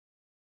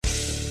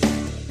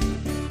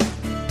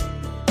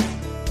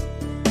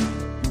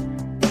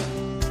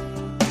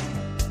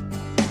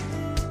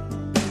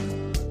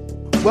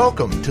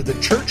Welcome to the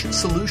Church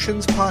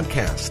Solutions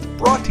Podcast,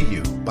 brought to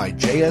you by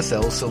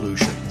JSL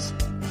Solutions.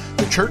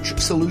 The Church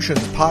Solutions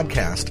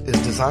Podcast is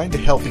designed to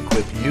help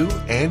equip you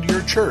and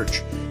your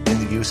church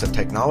in the use of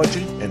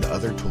technology and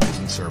other tools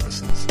and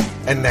services.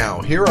 And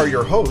now, here are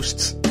your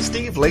hosts,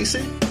 Steve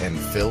Lacey and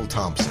Phil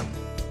Thompson.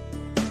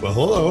 Well,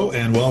 hello,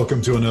 and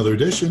welcome to another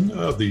edition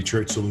of the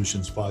Church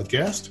Solutions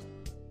Podcast.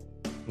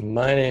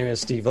 My name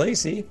is Steve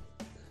Lacey.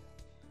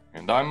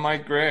 And I'm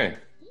Mike Gray.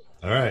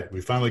 All right, we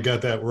finally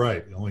got that right.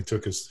 It only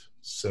took us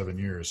 7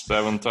 years.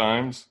 7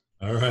 times.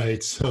 All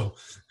right, so,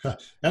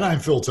 and I'm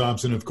Phil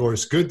Thompson, of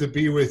course. Good to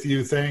be with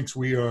you. Thanks.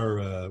 We are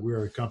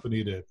a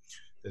company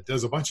that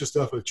does a bunch of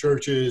stuff with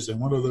churches, and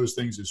one of those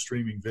things is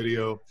streaming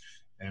video.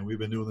 And we've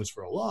been doing this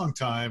for a long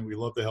time. We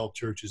love to help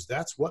churches.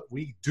 That's what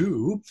we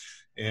do.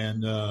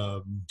 And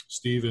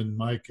Steve and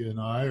Mike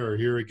and I are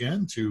here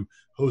again to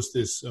host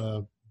this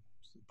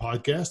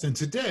podcast. And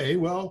today,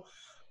 well,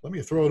 let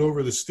me throw it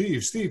over to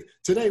Steve. Steve,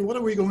 today, what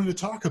are we going to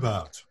talk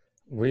about?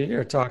 We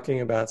are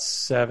talking about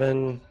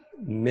 7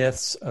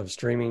 myths of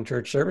streaming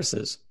church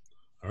services.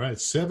 All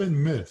right,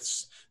 7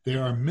 myths. They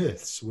are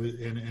myths,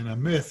 and a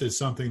myth is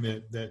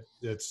something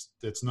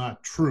that's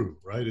not true,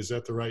 right? Is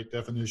that the right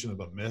definition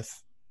of a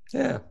myth?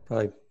 Yeah,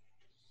 probably.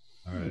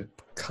 All right.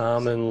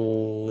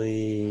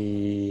 Commonly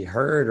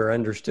heard or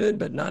understood,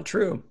 but not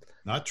true.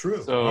 Not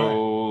true.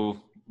 So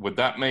would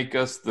that make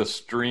us the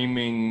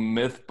streaming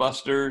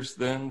Mythbusters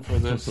then for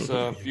this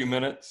few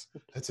minutes?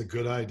 That's a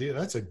good idea.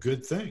 That's a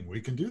good thing.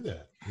 We can do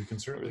that. We can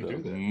certainly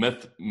do that.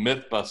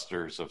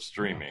 Mythbusters of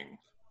streaming.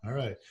 All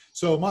right.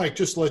 So, Mike,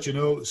 just to let you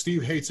know,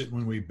 Steve hates it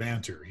when we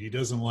banter. He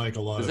doesn't like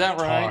a lot of talk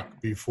right?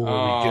 before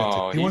we get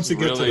to. He wants to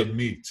get to the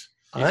meat.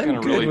 He's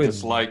going to really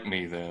dislike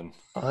me then.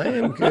 I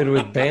am good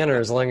with banter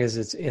as long as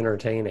it's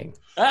entertaining.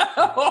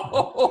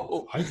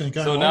 I think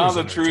I'm so now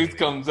the truth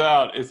comes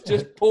out. It's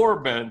just poor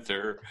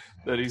banter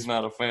that he's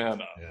not a fan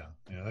of. Yeah.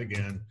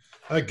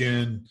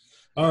 Again.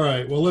 All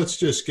right. Well, let's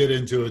just get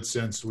into it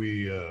since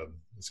we'll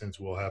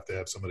have to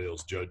have somebody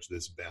else judge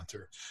this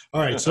banter.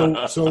 All right. So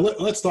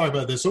let's talk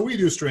about this. So we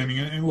do streaming,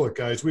 and look,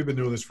 guys, we've been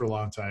doing this for a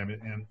long time,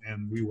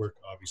 and we work,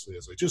 obviously,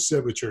 as I just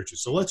said, with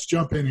churches. So let's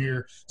jump in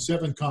here.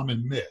 7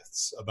 common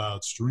myths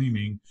about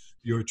streaming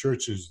your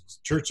church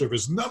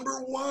service. Number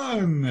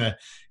 1,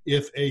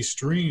 if I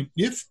stream,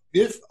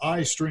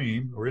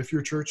 or if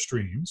your church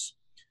streams,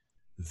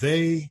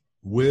 they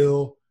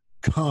will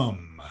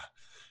come.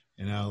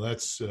 And now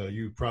that's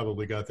you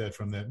probably got that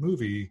from that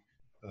movie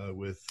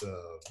with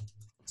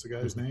what's the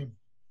guy's name?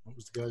 What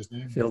was the guy's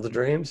name? Field of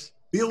Dreams.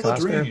 Field of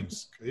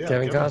Dreams. Yeah,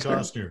 Kevin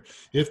Costner.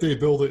 If they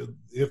build it,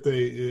 if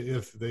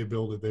they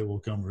build it, they will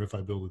come. Or if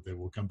I build it, they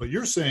will come. But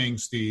you're saying,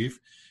 Steve,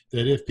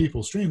 that if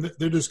people stream,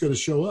 they're just going to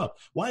show up.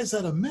 Why is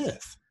that a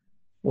myth?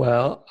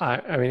 Well,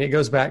 I mean, it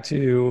goes back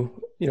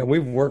to,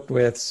 we've worked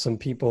with some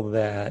people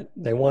that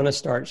they want to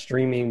start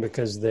streaming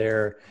because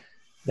they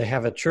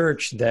have a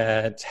church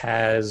that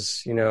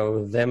has,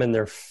 them and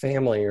their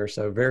family or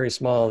so very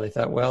small. They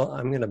thought, well,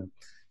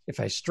 if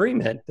I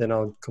stream it, then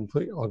I'll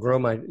grow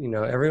my,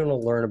 everyone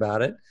will learn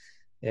about it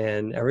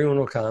and everyone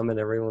will come and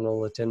everyone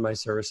will attend my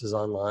services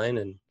online.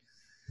 And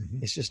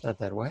It's just not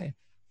that way.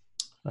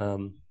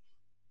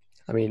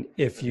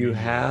 If you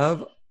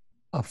have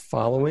a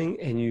following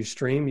and you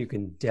stream, you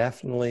can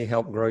definitely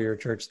help grow your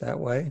church that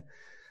way.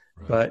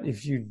 Right. But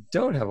if you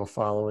don't have a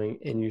following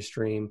and you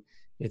stream,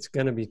 it's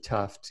going to be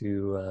tough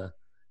to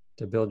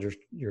build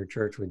your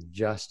church with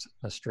just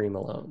a stream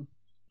alone.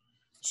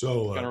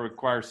 So it's going to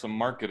require some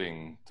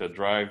marketing to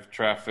drive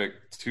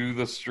traffic to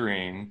the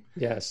stream.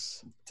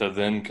 Yes. To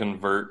then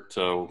convert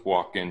to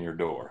walk in your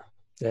door.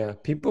 Yeah.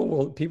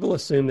 People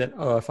assume that,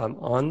 if I'm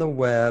on the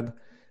web,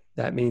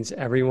 that means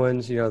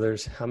everyone's,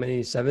 there's how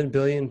many, 7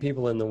 billion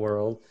people in the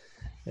world,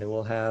 and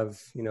we'll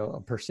have, a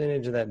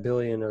percentage of that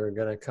billion are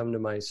going to come to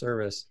my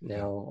service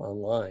now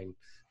online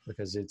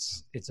because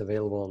it's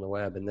available on the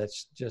web. And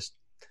that's just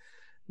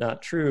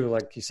not true.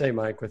 Like you say,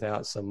 Mike,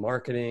 without some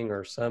marketing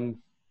or some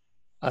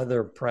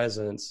other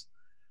presence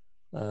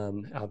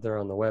out there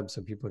on the web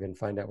so people can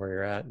find out where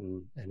you're at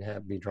and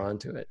be drawn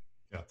to it.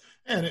 Yeah.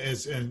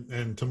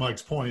 And to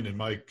Mike's point, and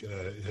Mike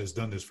has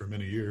done this for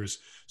many years,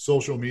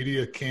 social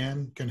media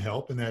can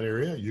help in that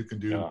area. You can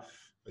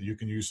you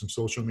can use some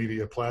social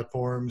media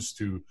platforms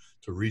to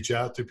reach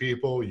out to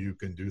people. You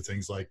can do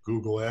things like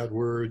Google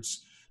AdWords.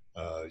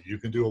 You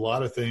can do a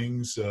lot of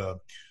things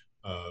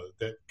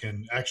that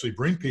can actually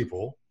bring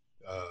people.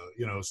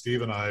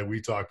 Steve and I,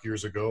 we talked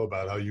years ago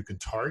about how you can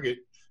target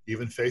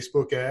even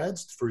Facebook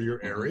ads for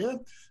your area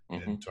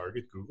and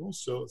target Google.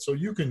 So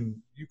you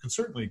can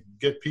certainly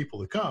get people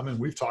to come. And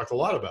we've talked a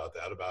lot about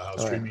that, about how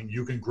streaming,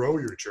 you can grow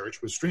your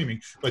church with streaming,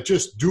 but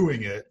just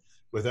doing it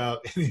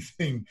without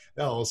anything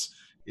else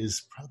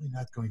is probably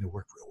not going to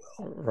work real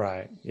well.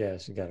 Right.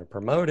 Yes. You got to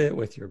promote it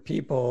with your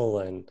people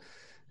and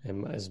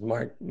as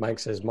Mike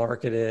says,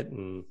 market it.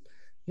 And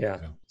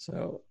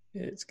so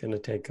it's going to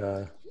take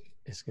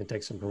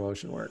some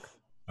promotion work.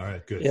 All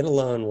right, good. It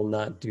alone will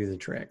not do the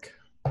trick.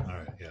 All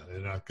right. Yeah, they're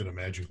not going to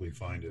magically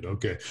find it.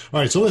 Okay. All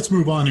right. So let's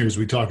move on here as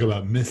we talk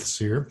about myths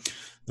here.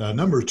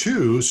 Number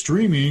 2,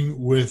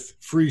 streaming with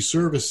free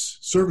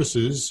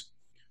services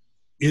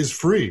is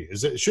free.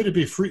 Should it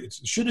be free?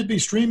 Should it be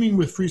streaming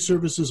with free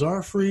services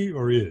are free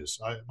or is?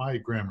 My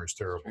grammar is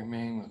terrible.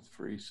 Streaming with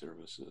free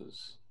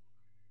services.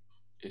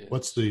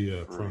 What's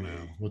the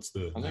pronoun? What's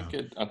the?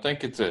 I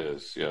think it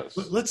is. Yes.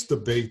 Let's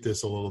debate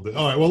this a little bit.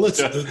 All right. Well, let's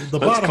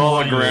bottom call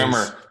line a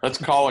grammar. is, let's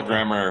call a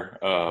grammar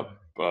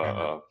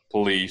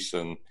police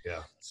and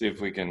see if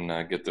we can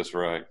get this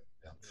right.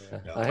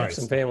 Yeah. I have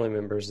some family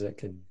members that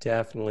could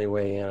definitely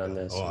weigh in on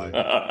this.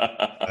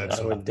 I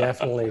would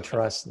definitely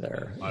trust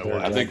their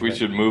I think we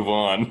should move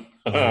on.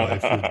 My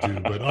wife would do,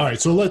 but all right.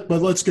 So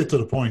let's get to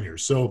the point here.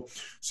 So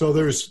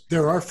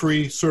there are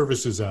free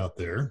services out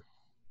there,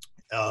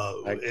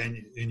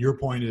 and your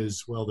point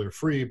is, well, they're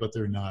free, but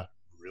they're not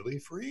really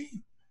free.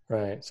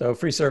 Right. So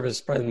free service,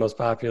 probably the most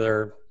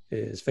popular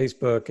is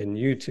Facebook and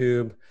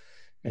YouTube,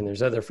 and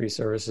there's other free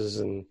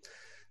services,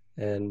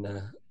 and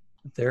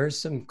there's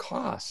some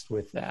cost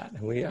with that.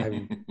 And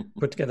I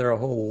put together a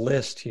whole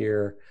list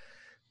here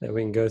that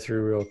we can go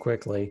through real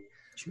quickly.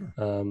 Sure.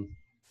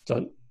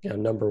 So,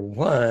 number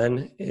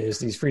 1 is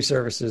these free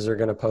services are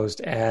going to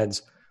post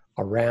ads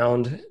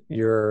around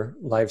your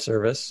live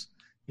service.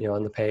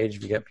 On the page,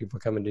 if you get people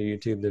coming to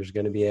YouTube, there's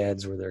going to be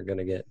ads where they're going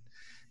to get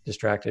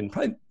distracted. And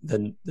probably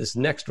this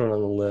next one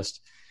on the list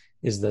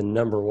is the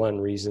number 1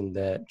 reason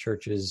that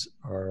churches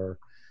are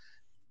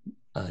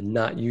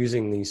not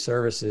using these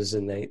services,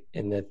 in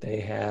that they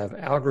have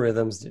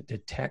algorithms that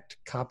detect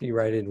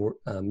copyrighted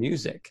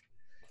music,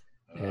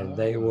 and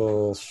they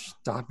will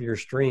stop your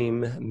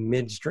stream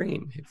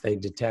midstream if they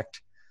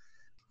detect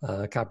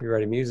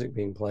copyrighted music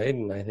being played.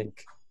 And I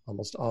think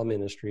almost all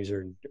ministries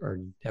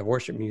have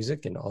worship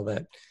music, and all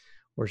that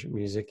worship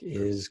music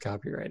is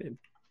copyrighted.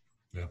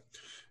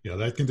 Yeah,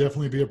 that can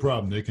definitely be a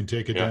problem. They can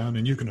take it down,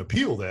 and you can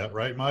appeal that,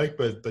 right, Mike?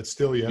 But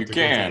still, you have to go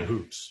through the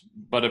hoops.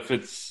 But if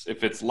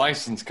it's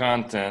licensed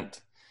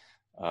content,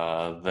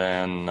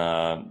 then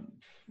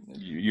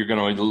you're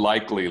going to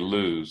likely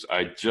lose.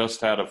 I just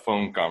had a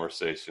phone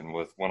conversation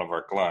with one of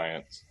our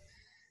clients,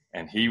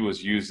 and he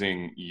was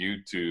using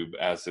YouTube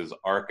as his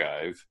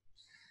archive,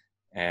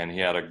 and he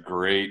had a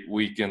great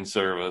weekend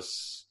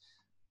service.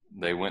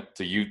 They went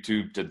to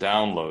YouTube to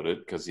download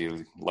it because he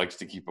likes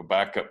to keep a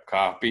backup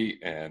copy,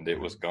 and it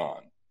was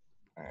gone.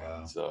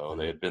 And so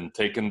they had been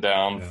taken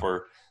down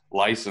for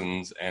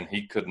license, and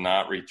he could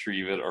not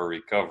retrieve it or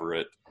recover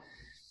it.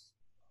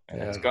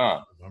 And it's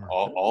gone.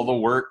 All the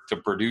work to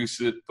produce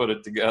it, put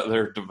it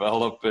together,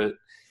 develop it,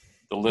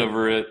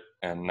 deliver it,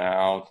 and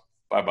now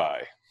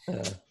bye-bye.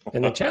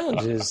 And the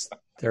challenge is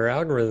their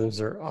algorithms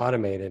are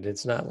automated.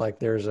 It's not like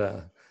there's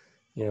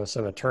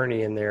some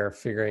attorney in there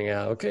figuring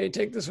out, okay,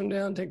 take this one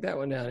down, take that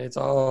one down. It's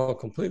all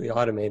completely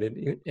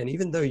automated. And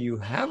even though you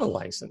have a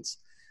license,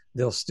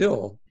 they'll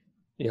still,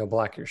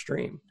 block your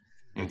stream.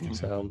 Mm-hmm.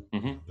 So,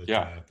 that can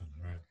happen,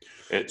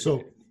 right?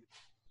 So,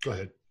 go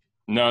ahead.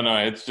 No,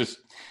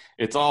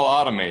 it's all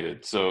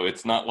automated. So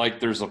it's not like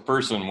there's a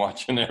person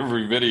watching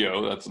every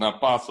video. That's not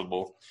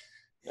possible.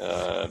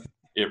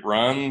 It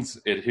runs,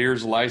 it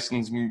hears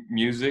licensed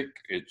music,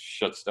 it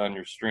shuts down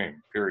your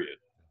stream, period.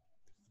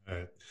 All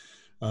right.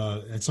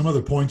 And some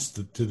other points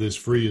to this: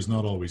 free is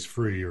not always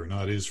free, or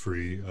not is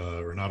free,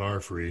 or not are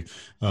free.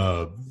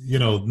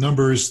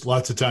 Numbers.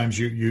 Lots of times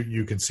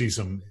you can see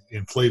some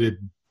inflated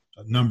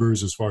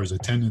numbers as far as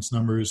attendance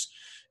numbers,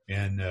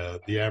 and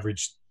the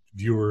average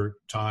viewer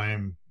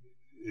time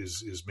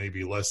is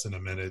maybe less than a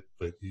minute.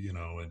 But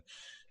and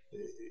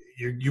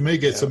you may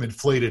get some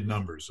inflated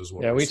numbers as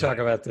well. Yeah, we talk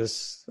about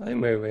this. I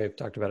think we've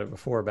talked about it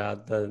before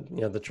about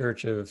the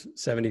Church of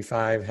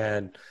 75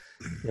 had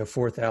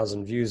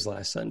 4,000 views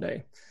last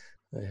Sunday.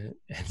 And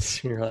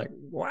you're like,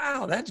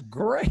 wow, that's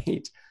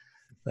great.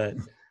 But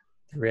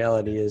the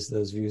reality is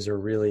those views are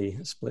really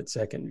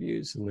split-second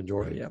views, the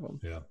majority of them.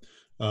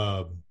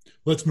 Yeah.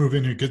 Let's move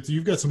in here, because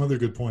you've got some other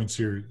good points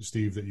here,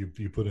 Steve, that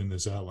you put in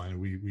this outline.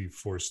 We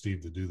forced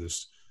Steve to do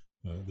this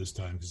this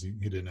time because he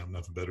didn't have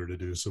nothing better to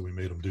do, so we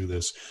made him do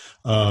this.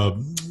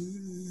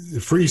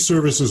 Free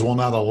services will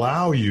not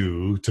allow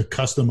you to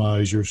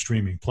customize your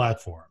streaming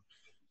platform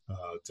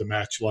to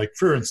match, like,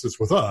 for instance,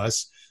 with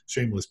us,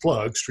 shameless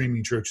plug,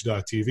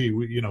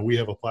 streamingchurch.tv. We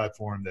have a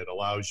platform that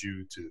allows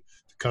you to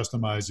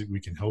customize it. We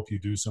can help you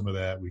do some of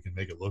that. We can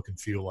make it look and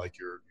feel like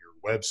your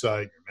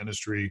website, your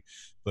ministry.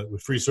 But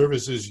with free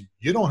services,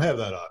 you don't have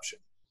that option.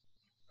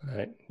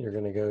 Right. You're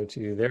going to go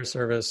to their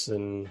service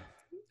and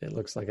it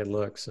looks like it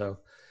looks. So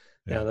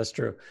yeah, that's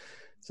true.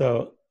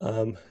 So,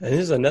 and this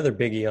is another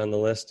biggie on the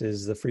list,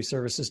 is the free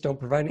services don't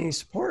provide any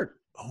support.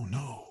 Oh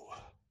no.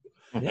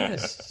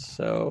 Yes.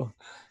 So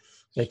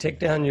they take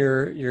down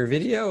your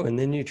video, and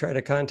then you try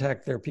to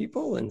contact their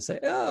people and say,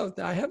 oh,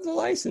 I have the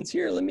license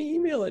here. Let me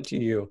email it to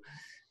you.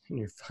 And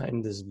you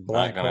find this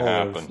black hole.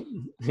 Not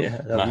going to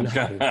happen. Not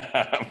going to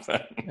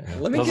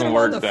happen. Let me Doesn't get them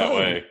work on the that phone.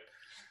 way.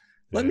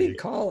 Let me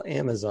call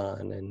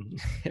Amazon and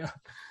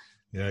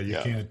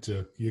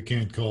you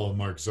can't call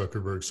Mark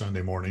Zuckerberg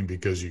Sunday morning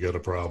because you got a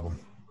problem.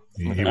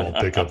 He won't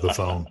pick up the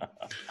phone.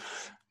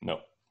 No.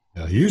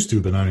 He used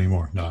to, but not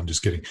anymore. No, I'm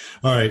just kidding.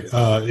 All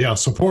right.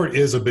 Support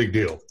is a big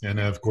deal. And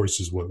that, of course,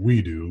 is what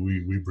we do.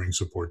 We bring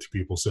support to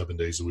people 7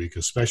 days a week,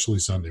 especially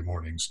Sunday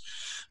mornings.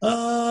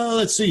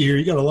 Let's see here.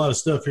 You got a lot of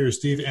stuff here,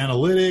 Steve.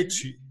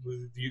 Analytics.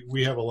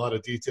 We have a lot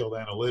of detailed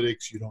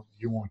analytics.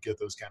 You won't get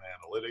those kind of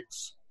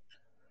analytics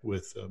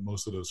with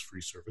most of those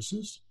free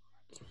services.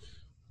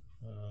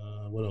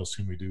 What else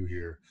can we do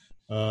here?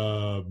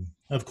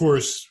 Of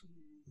course,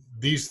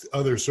 these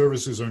other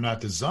services are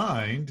not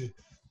designed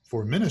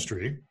for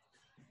ministry.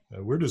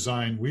 We've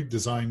designed,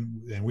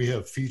 and we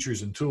have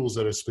features and tools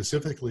that are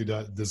specifically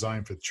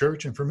designed for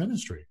church and for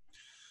ministry.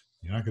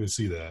 You're not going to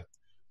see that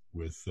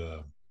with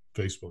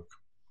Facebook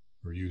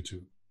or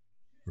YouTube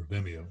or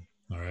Vimeo.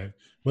 All right.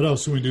 What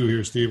else can we do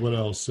here, Steve? What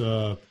else?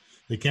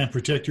 They can't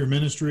protect your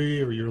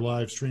ministry or your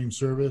live stream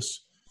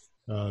service.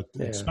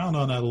 Expound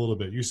on that a little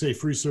bit. You say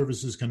free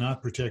services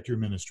cannot protect your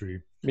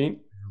ministry.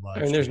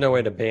 There's no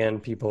way to ban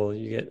people.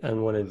 You get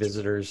unwanted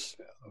visitors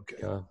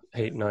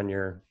hating on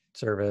your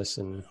service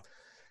and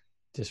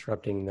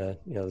disrupting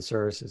the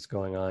service that's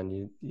going on.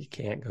 You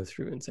can't go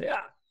through and say,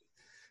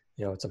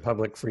 it's a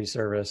public free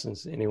service and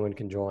anyone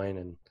can join.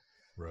 And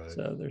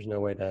so there's no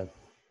way to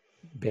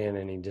ban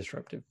any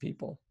disruptive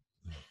people.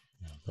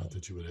 Not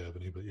that you would have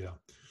any, but yeah.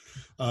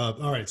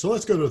 All right. So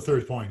let's go to the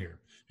third point here.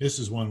 This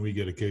is one we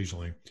get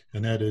occasionally,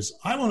 and that is,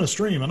 I want to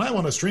stream, and I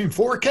want to stream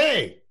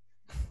 4K.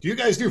 Do you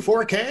guys do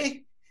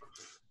 4K?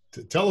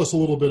 Tell us a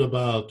little bit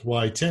about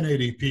why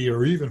 1080p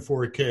or even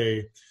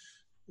 4K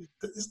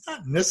is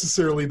not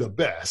necessarily the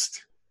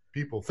best.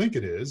 People think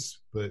it is,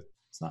 but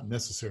it's not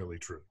necessarily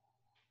true.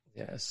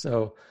 Yeah.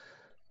 So,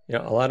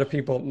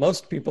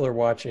 most people are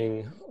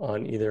watching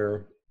on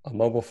either a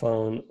mobile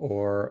phone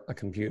or a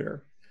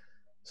computer.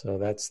 So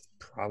that's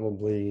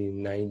probably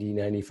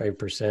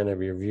 95%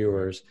 of your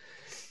viewers.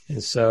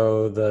 And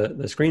so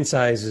the screen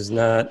size is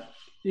not,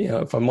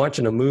 if I'm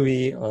watching a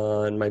movie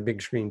on my big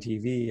screen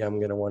TV, I'm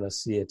going to want to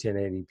see a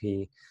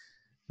 1080p.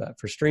 But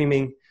for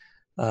streaming,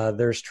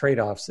 there's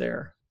trade-offs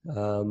there.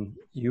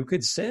 You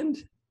could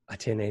send a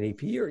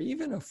 1080p or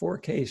even a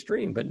 4K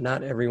stream, but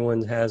not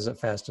everyone has a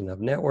fast enough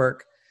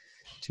network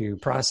to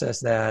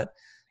process that.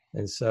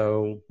 And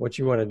so what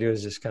you want to do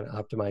is just kind of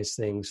optimize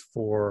things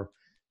for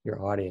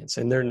your audience.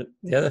 And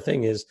the other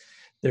thing is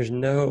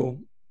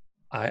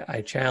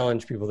I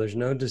challenge people, there's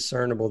no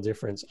discernible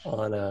difference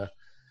on a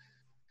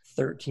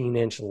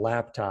 13-inch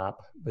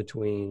laptop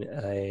between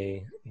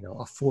a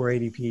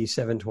 480p,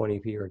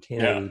 720p, or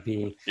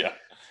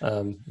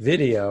 1080p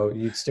video.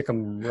 You'd stick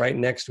them right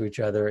next to each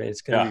other, and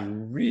it's going to be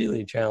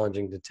really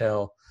challenging to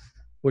tell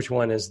which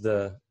one is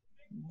the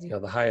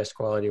highest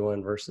quality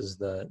one versus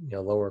the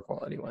lower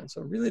quality one.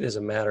 So it really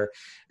doesn't matter,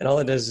 and all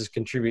it does is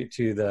contribute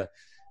to the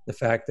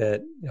fact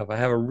that if I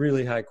have a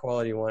really high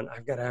quality one,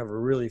 I've got to have a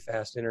really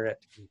fast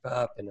internet to keep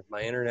up. And if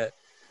my internet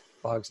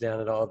bogs down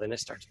at all, then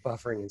it starts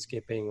buffering and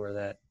skipping, where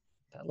that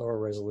lower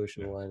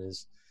resolution one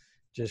is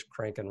just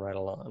cranking right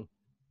along.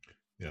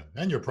 Yeah.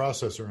 And your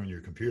processor on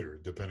your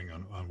computer, depending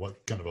on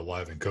what kind of a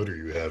live encoder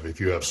you have. If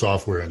you have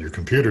software on your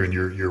computer and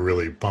you're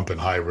really pumping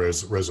high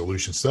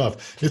resolution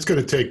stuff, it's going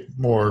to take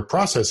more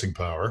processing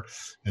power.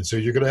 And so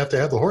you're going to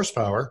have the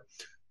horsepower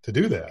to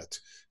do that.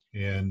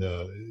 And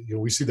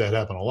we see that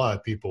happen a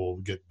lot. People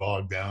get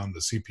bogged down. The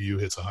CPU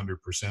hits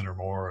 100% or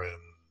more, and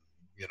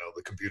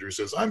the computer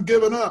says, "I'm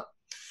giving up."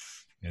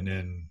 And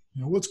then,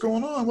 what's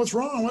going on? What's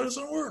wrong? Why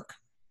doesn't it work?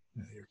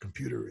 Your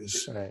computer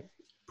is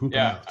pooping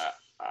out.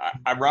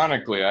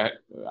 Ironically,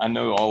 I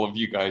know all of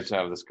you guys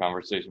have this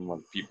conversation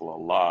with people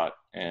a lot,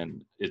 and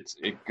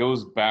it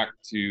goes back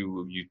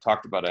to, you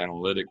talked about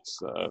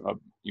analytics.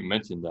 You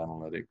mentioned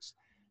analytics.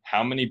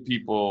 How many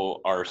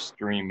people are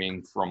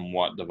streaming from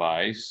what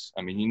device?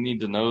 I mean, you need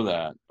to know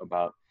that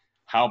about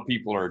how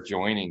people are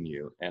joining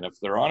you. And if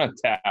they're on a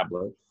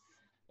tablet,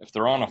 if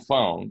they're on a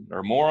phone,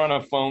 they're more on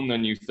a phone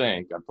than you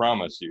think, I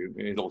promise you.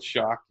 It'll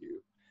shock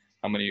you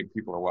how many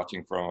people are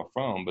watching from a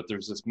phone. But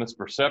there's this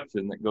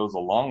misperception that goes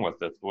along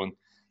with it,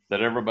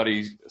 that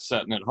everybody's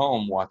sitting at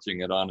home watching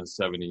it on a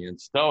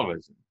 70-inch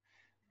television.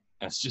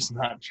 That's just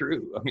not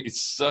true. I mean,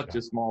 it's such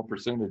a small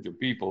percentage of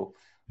people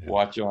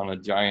watch on a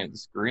giant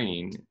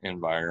screen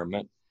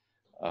environment.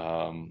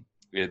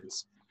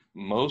 It's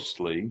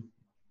mostly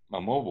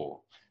a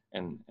mobile,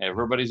 and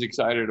everybody's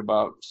excited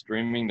about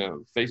streaming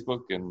to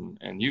Facebook and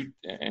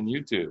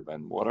YouTube.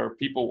 And what are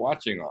people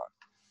watching on?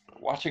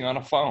 Watching on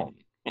a phone.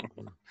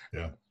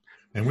 Yeah,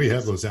 and we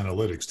have those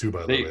analytics too,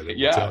 by the way.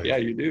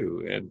 You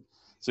do, and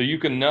so you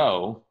can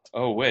know.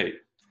 Oh wait,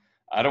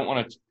 I don't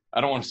want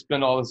to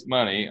spend all this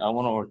money. I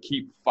want to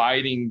keep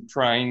fighting,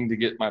 trying to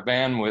get my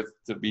bandwidth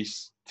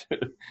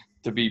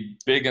to be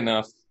big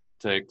enough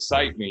to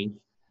excite me,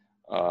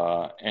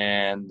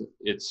 and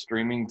it's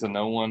streaming to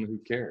no one who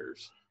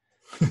cares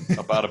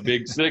about a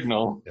big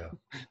signal.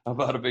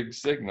 About a big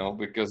signal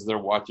because they're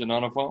watching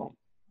on a phone.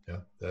 Yeah,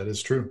 that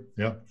is true.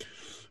 Yeah.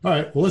 All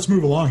right. Well, let's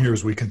move along here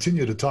as we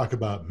continue to talk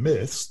about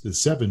myths, the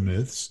 7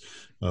 myths.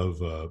 of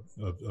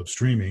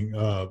streaming.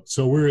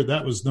 So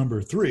that was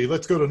number 3.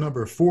 Let's go to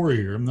number 4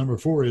 here. Number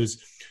 4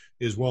 is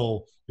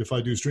well, if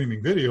I do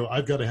streaming video,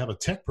 I've got to have a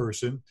tech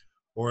person,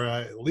 or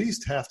I at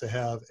least have to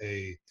have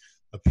a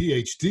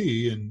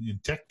PhD in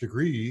tech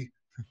degree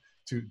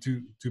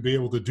to be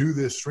able to do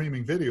this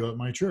streaming video at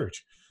my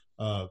church.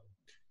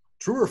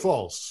 True or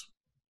false?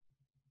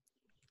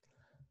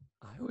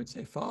 I would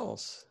say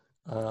false.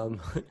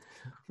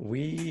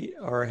 We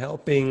are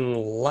helping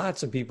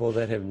lots of people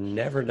that have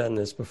never done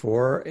this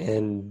before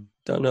and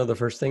don't know the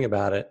first thing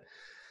about it,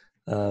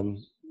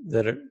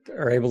 that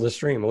are able to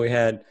stream.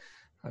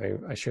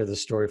 I shared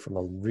this story from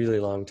a really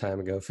long time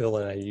ago. Phil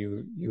and I,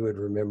 you would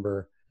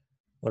remember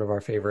one of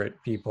our favorite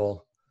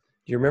people.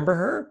 Do you remember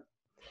her?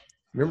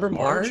 Remember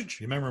Marge?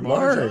 You remember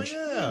Marge?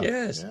 Oh, yeah.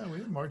 Yes. Yeah, we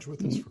had Marge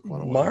with us for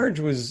quite a while. Marge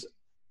was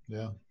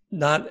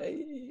not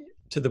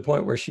to the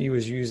point where she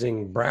was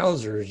using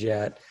browsers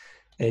yet.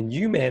 And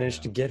you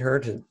managed to get her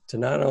to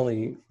not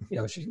only,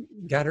 she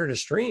got her to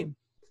stream.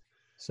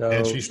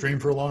 And she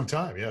streamed for a long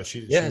time. Yeah,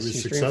 she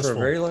was successful. Streamed for a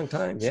very long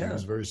time. Yeah, she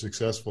was very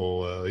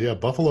successful.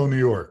 Buffalo, New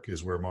York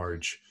is where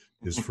Marge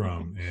is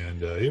from,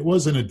 and it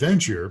was an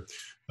adventure.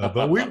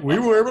 But we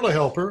were able to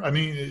help her. I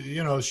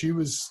mean, she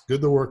was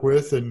good to work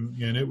with,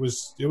 and it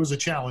was a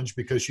challenge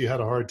because she had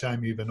a hard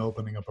time even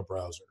opening up a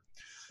browser.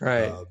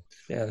 Right.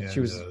 She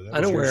was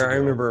unaware. I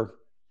remember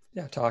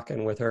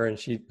talking with her, and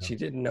she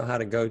didn't know how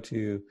to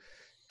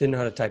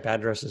type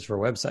addresses for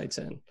websites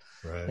in.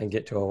 Right. And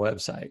get to a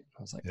website.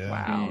 I was like,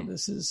 wow,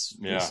 this is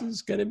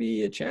going to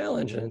be a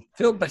challenge. And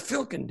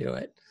Phil can do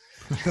it.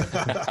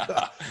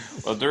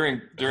 Well,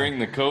 during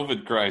the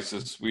COVID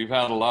crisis, we've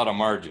had a lot of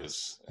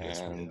Marges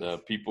and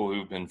people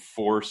who've been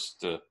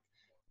forced to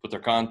put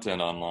their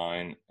content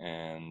online.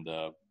 And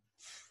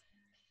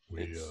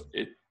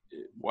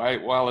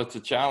while it's a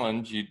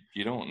challenge,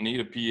 you don't need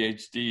a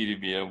PhD to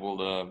be able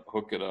to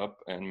hook it up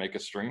and make a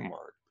stream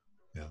work.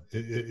 Yeah,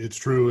 it's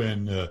true.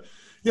 And,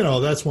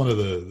 that's one of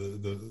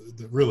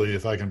the really,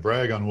 if I can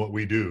brag on what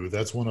we do,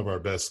 that's one of our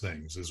best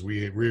things is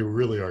we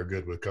really are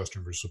good with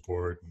customer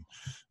support. And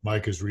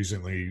Mike has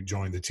recently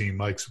joined the team.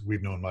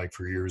 We've known Mike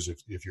for years.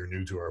 If you're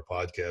new to our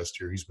podcast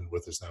here, he's been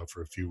with us now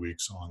for a few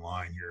weeks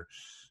online here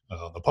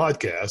on the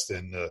podcast.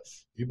 And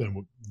you've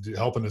been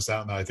helping us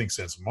out now, I think,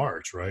 since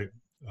March, right?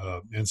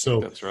 And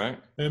so that's right.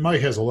 And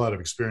Mike has a lot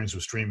of experience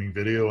with streaming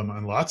video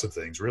and lots of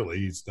things, really.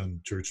 He's done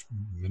church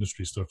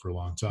ministry stuff for a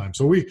long time.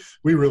 So we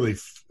really,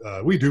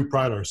 we do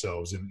pride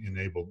ourselves in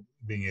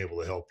being able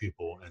to help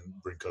people and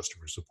bring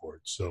customer support.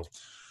 So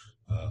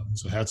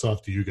hats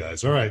off to you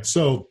guys. All right.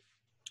 So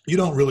you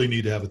don't really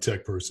need to have a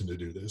tech person to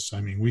do this. I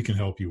mean, we can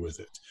help you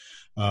with it.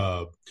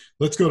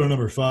 Let's go to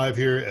number 5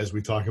 here as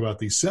we talk about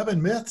these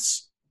 7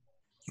 myths.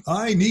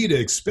 I need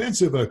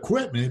expensive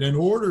equipment in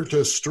order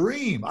to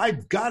stream.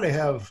 I've got to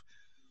have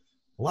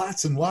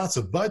lots and lots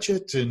of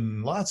budget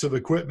and lots of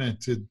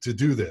equipment to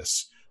do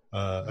this.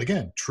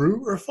 Again,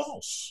 true or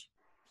false?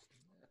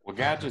 Well,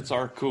 gadgets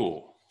are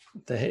cool.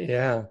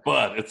 Yeah.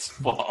 But it's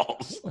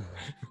false.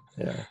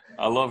 Yeah.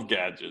 I love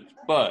gadgets,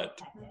 but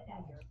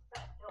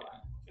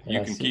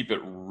you can keep it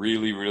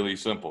really, really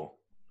simple.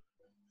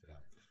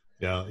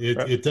 Yeah,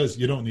 it does.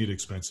 You don't need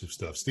expensive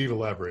stuff. Steve,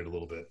 elaborate a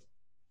little bit.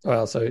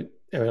 Well, so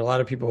a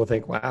lot of people will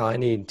think, wow, I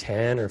need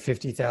 $10,000 or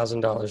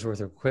 $50,000 worth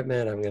of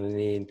equipment. I'm going to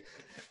need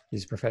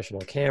these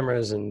professional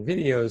cameras and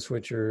video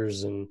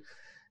switchers. And,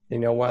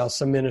 while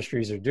some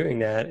ministries are doing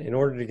that, in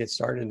order to get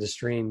started to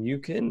stream,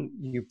 you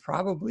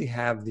probably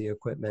have the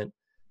equipment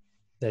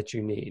that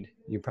you need.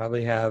 You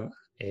probably have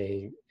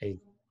a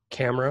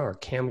camera or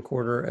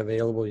camcorder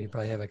available. You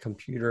probably have a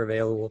computer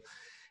available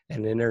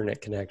and an internet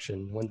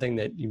connection. One thing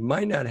that you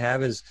might not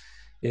have is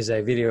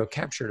a video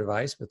capture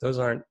device, but those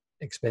aren't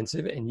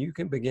expensive, and you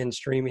can begin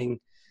streaming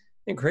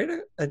and create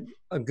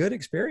a good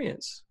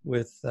experience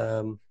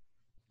without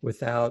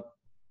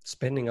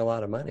spending a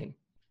lot of money.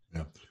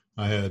 Yeah,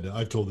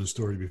 I've told this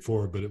story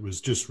before, but it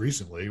was just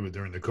recently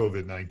during the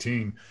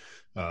COVID-19.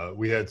 I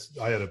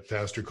had a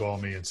pastor call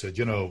me and said,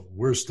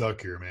 we're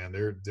stuck here, man.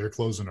 They're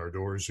closing our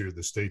doors here.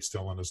 The state's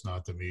telling us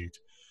not to meet,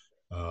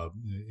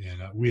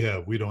 and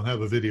we don't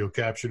have a video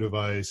capture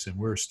device, and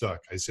we're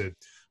stuck. I said,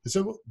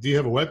 well, do you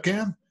have a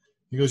webcam?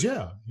 He goes,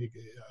 yeah.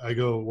 I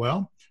go,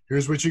 well,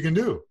 here's what you can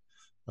do.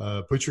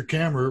 Put your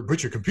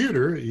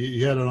computer,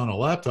 he had it on a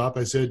laptop.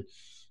 I said,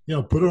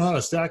 put it on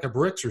a stack of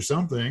bricks or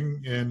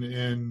something,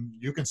 and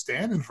you can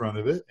stand in front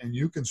of it and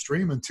you can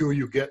stream until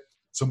you get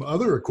some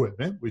other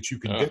equipment, which you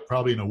can get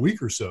probably in a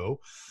week or so.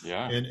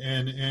 Yeah.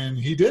 And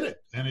he did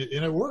it, and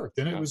it worked,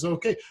 and it was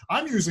okay.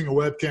 I'm using a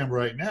webcam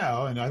right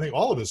now, and I think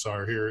all of us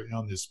are here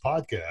on this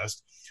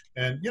podcast.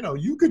 And,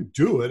 you could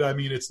do it. I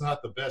mean, it's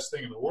not the best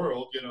thing in the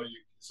world.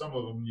 Some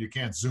of them you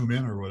can't zoom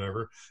in or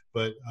whatever,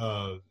 but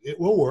it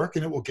will work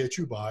and it will get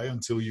you by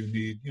until you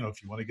need,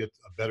 if you want to get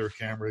a better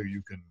camera,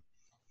 you can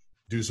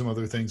do some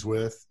other things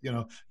with,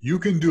 you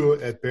can do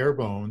it at bare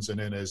bones. And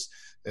then as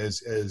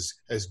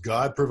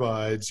God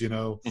provides, you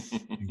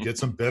can get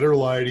some better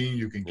lighting,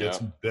 you can get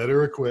some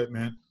better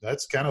equipment.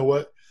 That's kind of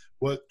what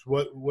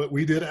what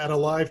we did at a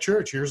live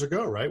church years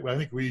ago, right? I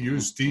think we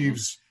used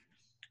Steve's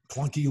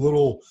clunky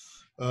little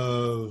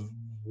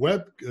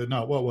what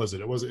was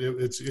it?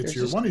 It's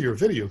your one of your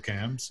video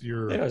cams.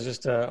 It was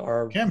just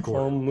our camcorder.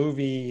 home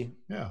movie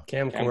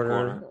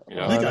camcorder.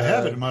 Yeah. I think I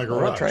have it in my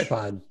garage. On a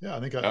tripod. Yeah, I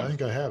think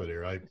I have it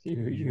here.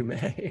 You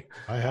may.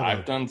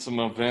 I've done some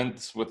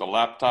events with a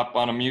laptop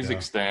on a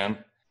music stand.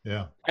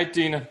 Yeah. Hi,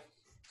 Tina.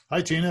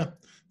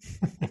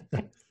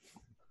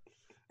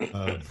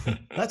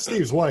 That's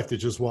Steve's wife that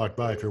just walked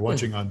by. If you're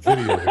watching on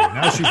video here,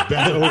 now she's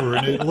bent over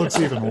and it looks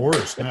even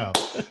worse now.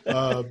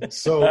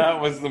 So that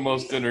was the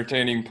most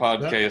entertaining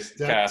podcast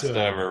cast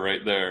ever,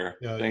 right there.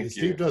 Yeah, Thank you.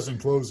 Steve doesn't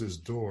close his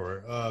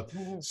door.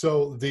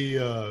 So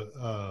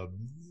the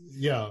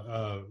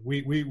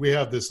we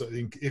have this.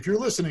 If you're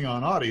listening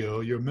on audio,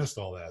 you missed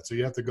all that. So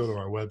you have to go to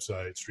our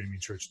website,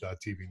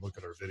 streamingchurch.tv, and look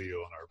at our video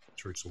on our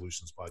Church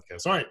Solutions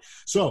podcast. All right.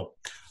 So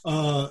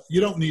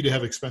you don't need to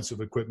have expensive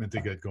equipment to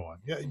get going.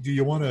 Yeah. Do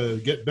you want to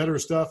get better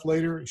stuff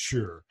later?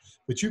 Sure.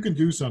 But you can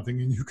do something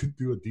and you can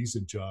do a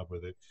decent job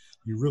with it.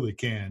 You really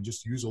can.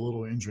 Just use a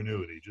little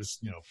ingenuity.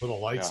 Just, put a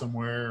light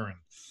somewhere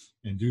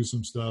and do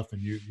some stuff.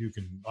 And you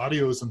can,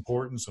 audio is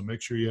important. So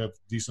make sure you have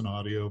decent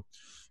audio.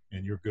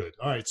 And you're good.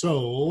 All right,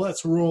 so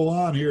let's roll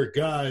on here,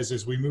 guys,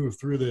 as we move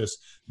through this.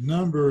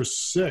 Number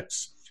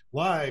 6,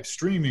 live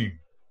streaming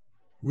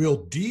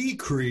will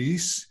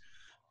decrease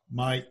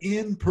my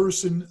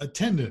in-person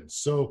attendance.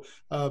 So,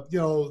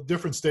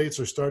 different states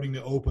are starting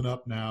to open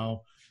up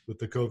now with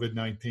the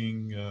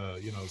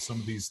COVID-19. Some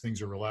of these things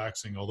are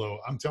relaxing, although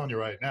I'm telling you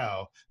right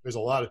now, there's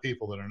a lot of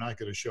people that are not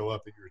going to show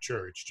up at your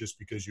church just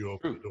because you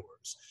open the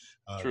doors.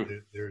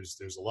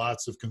 There's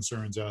lots of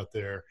concerns out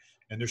there,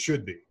 and there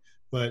should be.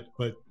 But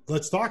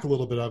let's talk a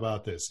little bit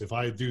about this. If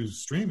I do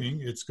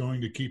streaming, it's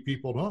going to keep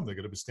people at home. They're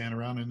going to stand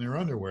around in their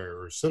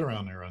underwear or sit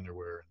around in their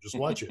underwear and just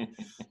watch it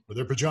or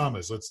their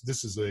pajamas.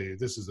 This is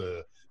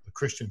a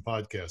Christian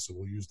podcast, so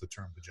we'll use the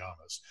term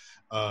pajamas.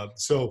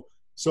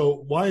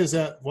 So why is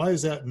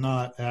that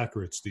not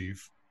accurate,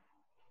 Steve?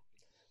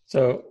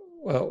 So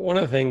one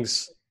of the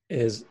things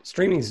is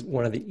streaming is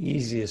one of the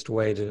easiest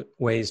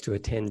ways to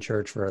attend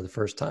church for the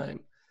first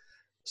time.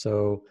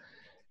 So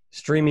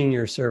streaming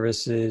your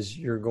services,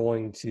 you're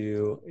going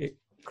to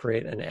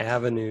create an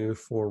avenue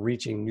for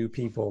reaching new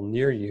people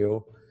near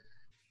you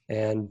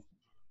and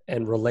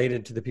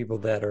related to the people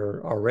that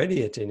are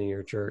already attending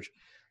your church.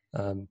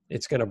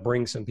 It's going to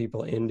bring some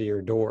people into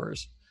your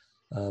doors.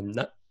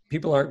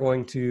 People aren't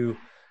going to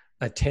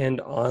attend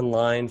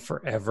online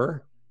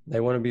forever. They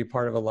want to be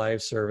part of a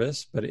live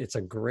service, but it's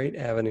a great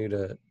avenue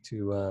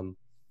to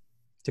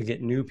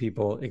get new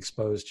people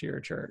exposed to your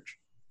church.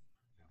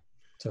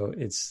 So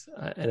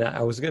and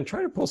I was going to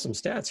try to pull some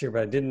stats here,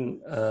 but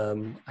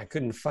I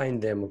couldn't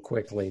find them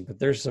quickly, but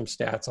there's some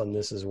stats on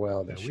this as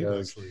well that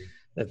shows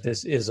that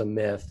this is a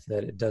myth,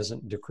 that it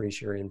doesn't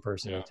decrease your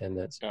in-person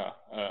attendance. Yeah.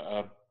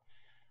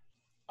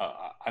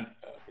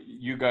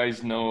 You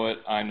guys know it.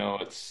 I know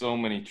it. So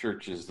many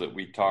churches that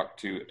we talk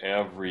to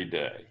every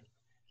day.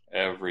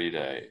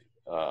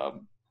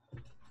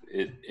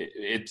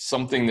 It's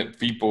something that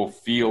people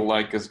feel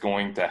like is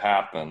going to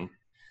happen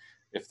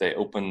if they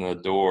open the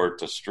door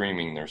to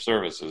streaming their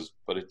services,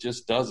 but it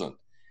just doesn't.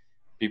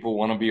 People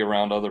want to be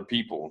around other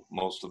people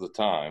most of the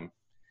time.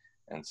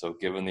 And so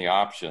given the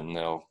option,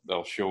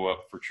 they'll show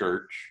up for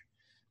church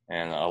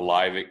and a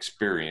live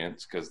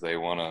experience because they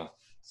want to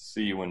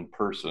see you in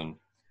person.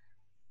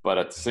 But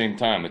at the same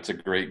time, it's a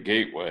great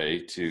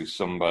gateway to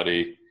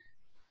somebody.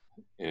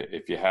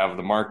 If you have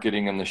the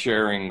marketing and the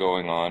sharing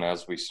going on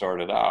as we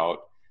started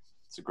out,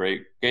 it's a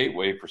great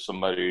gateway for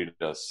somebody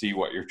to see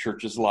what your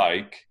church is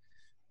like.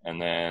 And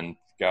then,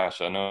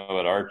 gosh, I know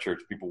at our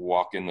church, people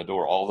walk in the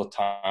door all the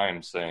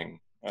time saying,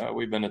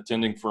 we've been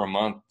attending for a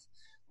month.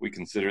 We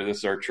consider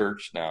this our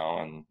church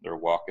now. And they're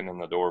walking in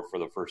the door for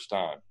the first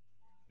time.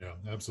 Yeah,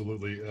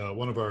 absolutely.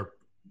 One of our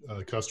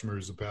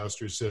customers, a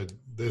pastor, said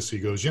this. He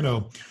goes,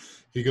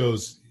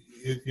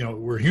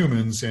 we're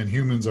humans and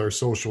humans are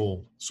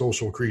social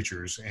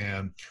creatures.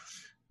 And,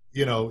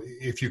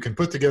 if you can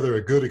put together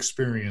a good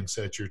experience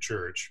at your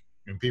church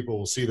and people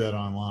will see that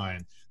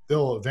online,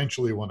 they'll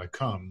eventually want to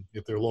come.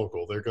 If they're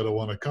local, they're going to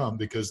want to come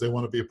because they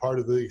want to be a part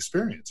of the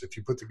experience. If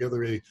you put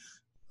together a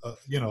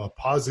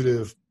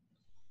positive,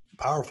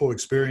 powerful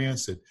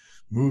experience that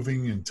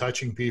moving and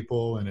touching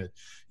people, and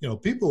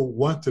people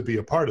want to be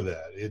a part of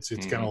that. It's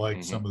kind of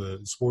like some of the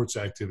sports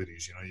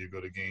activities. You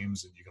go to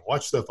games and you can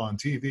watch stuff on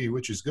TV,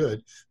 which is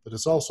good, but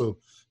it's also,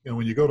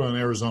 when you go to an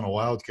Arizona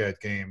Wildcat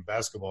game,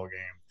 basketball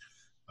game,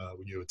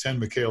 when you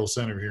attend McHale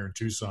Center here in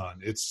Tucson,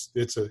 it's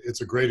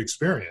a great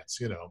experience,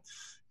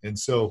 And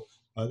so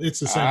it's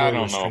the same. I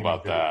don't know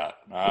about that.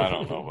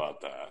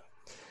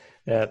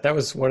 Yeah, that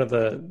was some of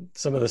the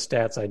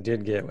stats I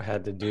did get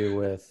had to do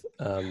with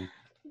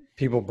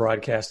people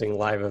broadcasting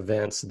live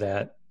events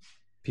that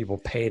people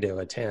pay to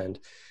attend.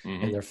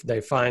 Mm-hmm. And they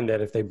find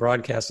that if they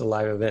broadcast a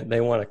live event,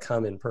 they want to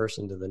come in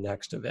person to the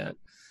next event.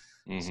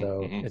 Mm-hmm.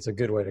 So it's a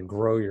good way to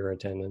grow your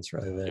attendance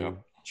rather than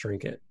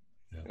shrink it.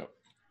 Yeah.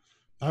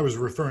 I was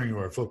referring to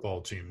our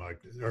football team, Mike,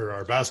 or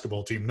our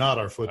basketball team, not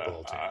our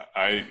football team.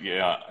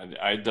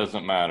 It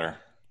doesn't matter.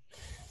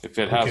 If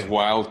it has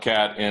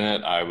Wildcat in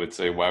it, I would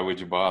say, why would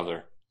you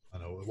bother? I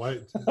know. Why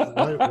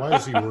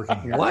is he working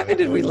here? Why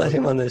did we let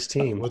him on this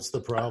team? What's the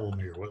problem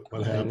here?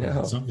 What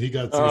happened? He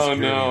got oh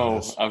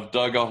no! I've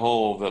dug a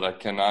hole that I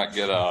cannot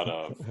get out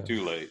of.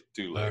 Too late.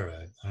 All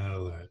right.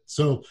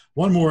 So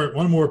one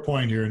more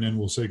point here, and then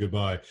we'll say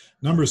goodbye.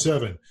 Number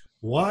 7.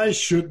 Why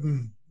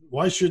shouldn't?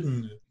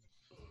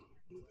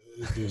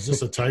 Is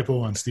this a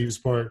typo on Steve's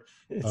part?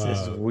 It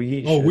says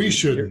we. We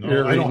shouldn't.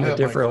 You're I don't have a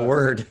different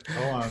word.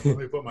 Hold on, let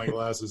me put my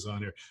glasses on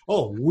here.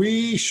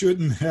 We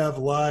shouldn't have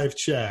live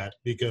chat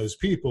because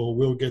people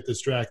will get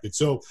distracted.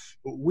 So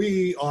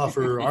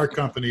our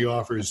company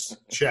offers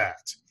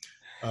chat.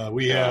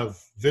 We have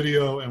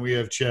video and we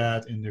have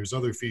chat, and there's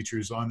other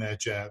features on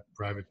that chat,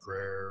 private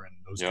prayer and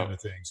those kind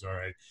of things. All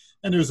right.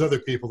 And there's other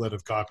people that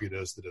have copied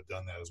us that have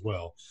done that as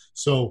well.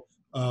 So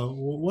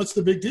what's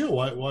the big deal?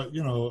 Why,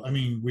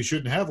 we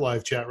shouldn't have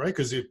live chat, right?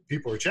 Because if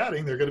people are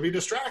chatting, they're going to be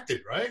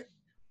distracted, right?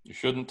 You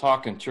shouldn't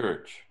talk in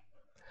church.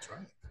 That's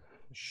right.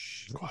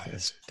 Shh,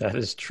 quiet. That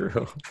is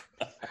true.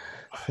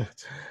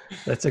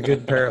 That's a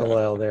good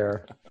parallel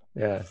there.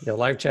 Yeah.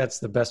 Live chat's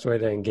the best way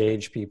to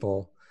engage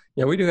people.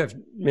 We do have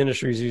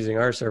ministries using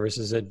our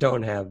services that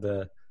don't have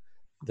the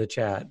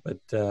chat, but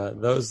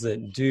those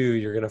that do,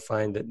 you're going to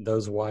find that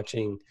those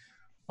watching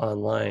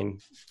online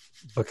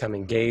become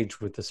engaged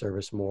with the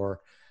service more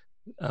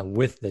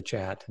with the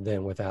chat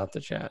than without the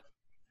chat.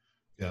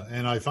 Yeah,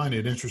 and I find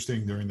it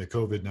interesting during the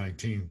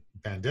COVID-19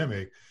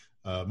 pandemic,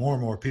 more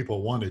and more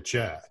people want to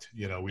chat.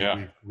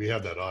 We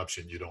have that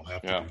option. You don't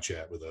have to do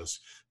chat with us,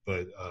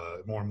 but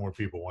more and more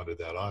people wanted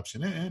that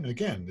option. And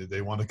again,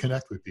 they want to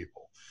connect with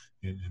people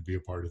and be a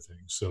part of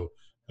things. So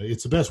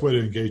it's the best way to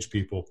engage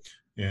people,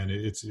 and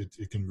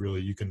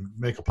you can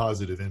make a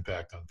positive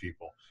impact on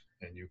people,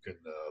 and you can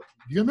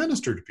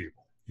minister to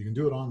people. You can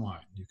do it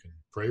online. You can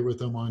pray with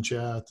them on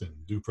chat and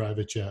do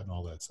private chat and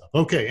all that stuff.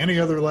 Okay. Any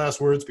other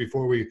last words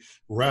before we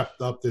wrap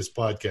up this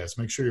podcast?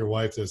 Make sure your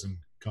wife doesn't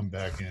come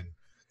back in,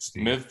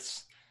 Steve.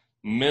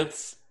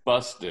 Myths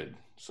busted.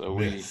 So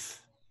myths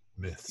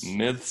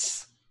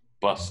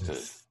busted.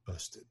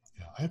 Busted.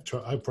 Yeah. I have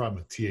a problem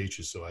with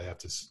THs, so I have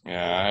to.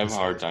 Yeah, I have a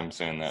hard time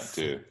saying that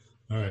too.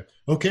 All right.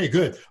 Okay,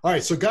 good. All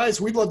right. So guys,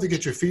 we'd love to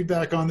get your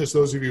feedback on this.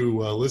 Those of you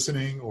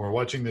listening or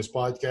watching this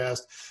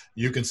podcast,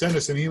 you can send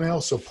us an email,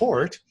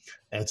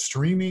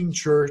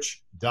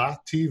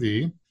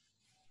 support@streamingchurch.tv.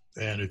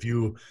 And if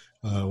you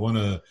want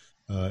to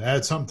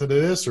add something to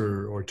this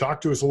or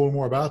talk to us a little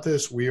more about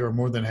this, we are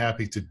more than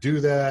happy to do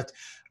that.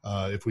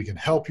 If we can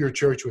help your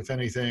church with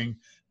anything,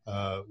 we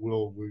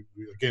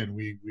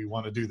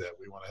want to do that.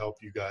 We want to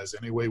help you guys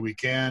any way we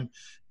can.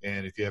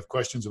 And if you have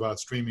questions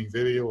about streaming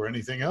video or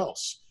anything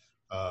else,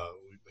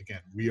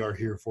 we are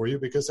here for you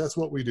because that's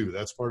what we do.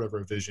 That's part of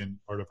our vision.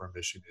 Part of our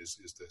mission is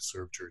to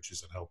serve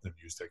churches and help them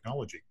use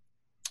technology.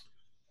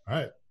 All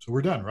right. So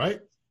we're done,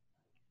 right?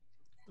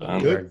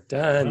 Good. We're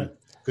done. Right.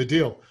 Good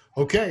deal.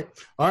 Okay.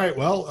 All right.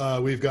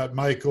 Well, we've got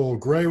Michael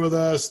Gray with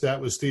us.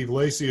 That was Steve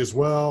Lacey as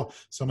well.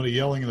 Somebody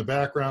yelling in the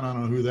background. I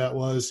don't know who that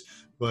was,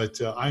 but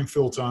I'm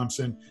Phil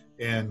Thompson.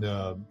 And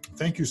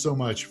thank you so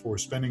much for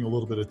spending a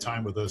little bit of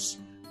time with us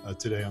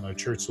today on our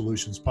Church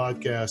Solutions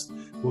podcast.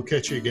 We'll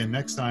catch you again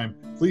next time.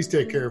 Please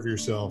take care of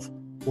yourself.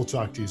 We'll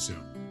talk to you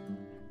soon.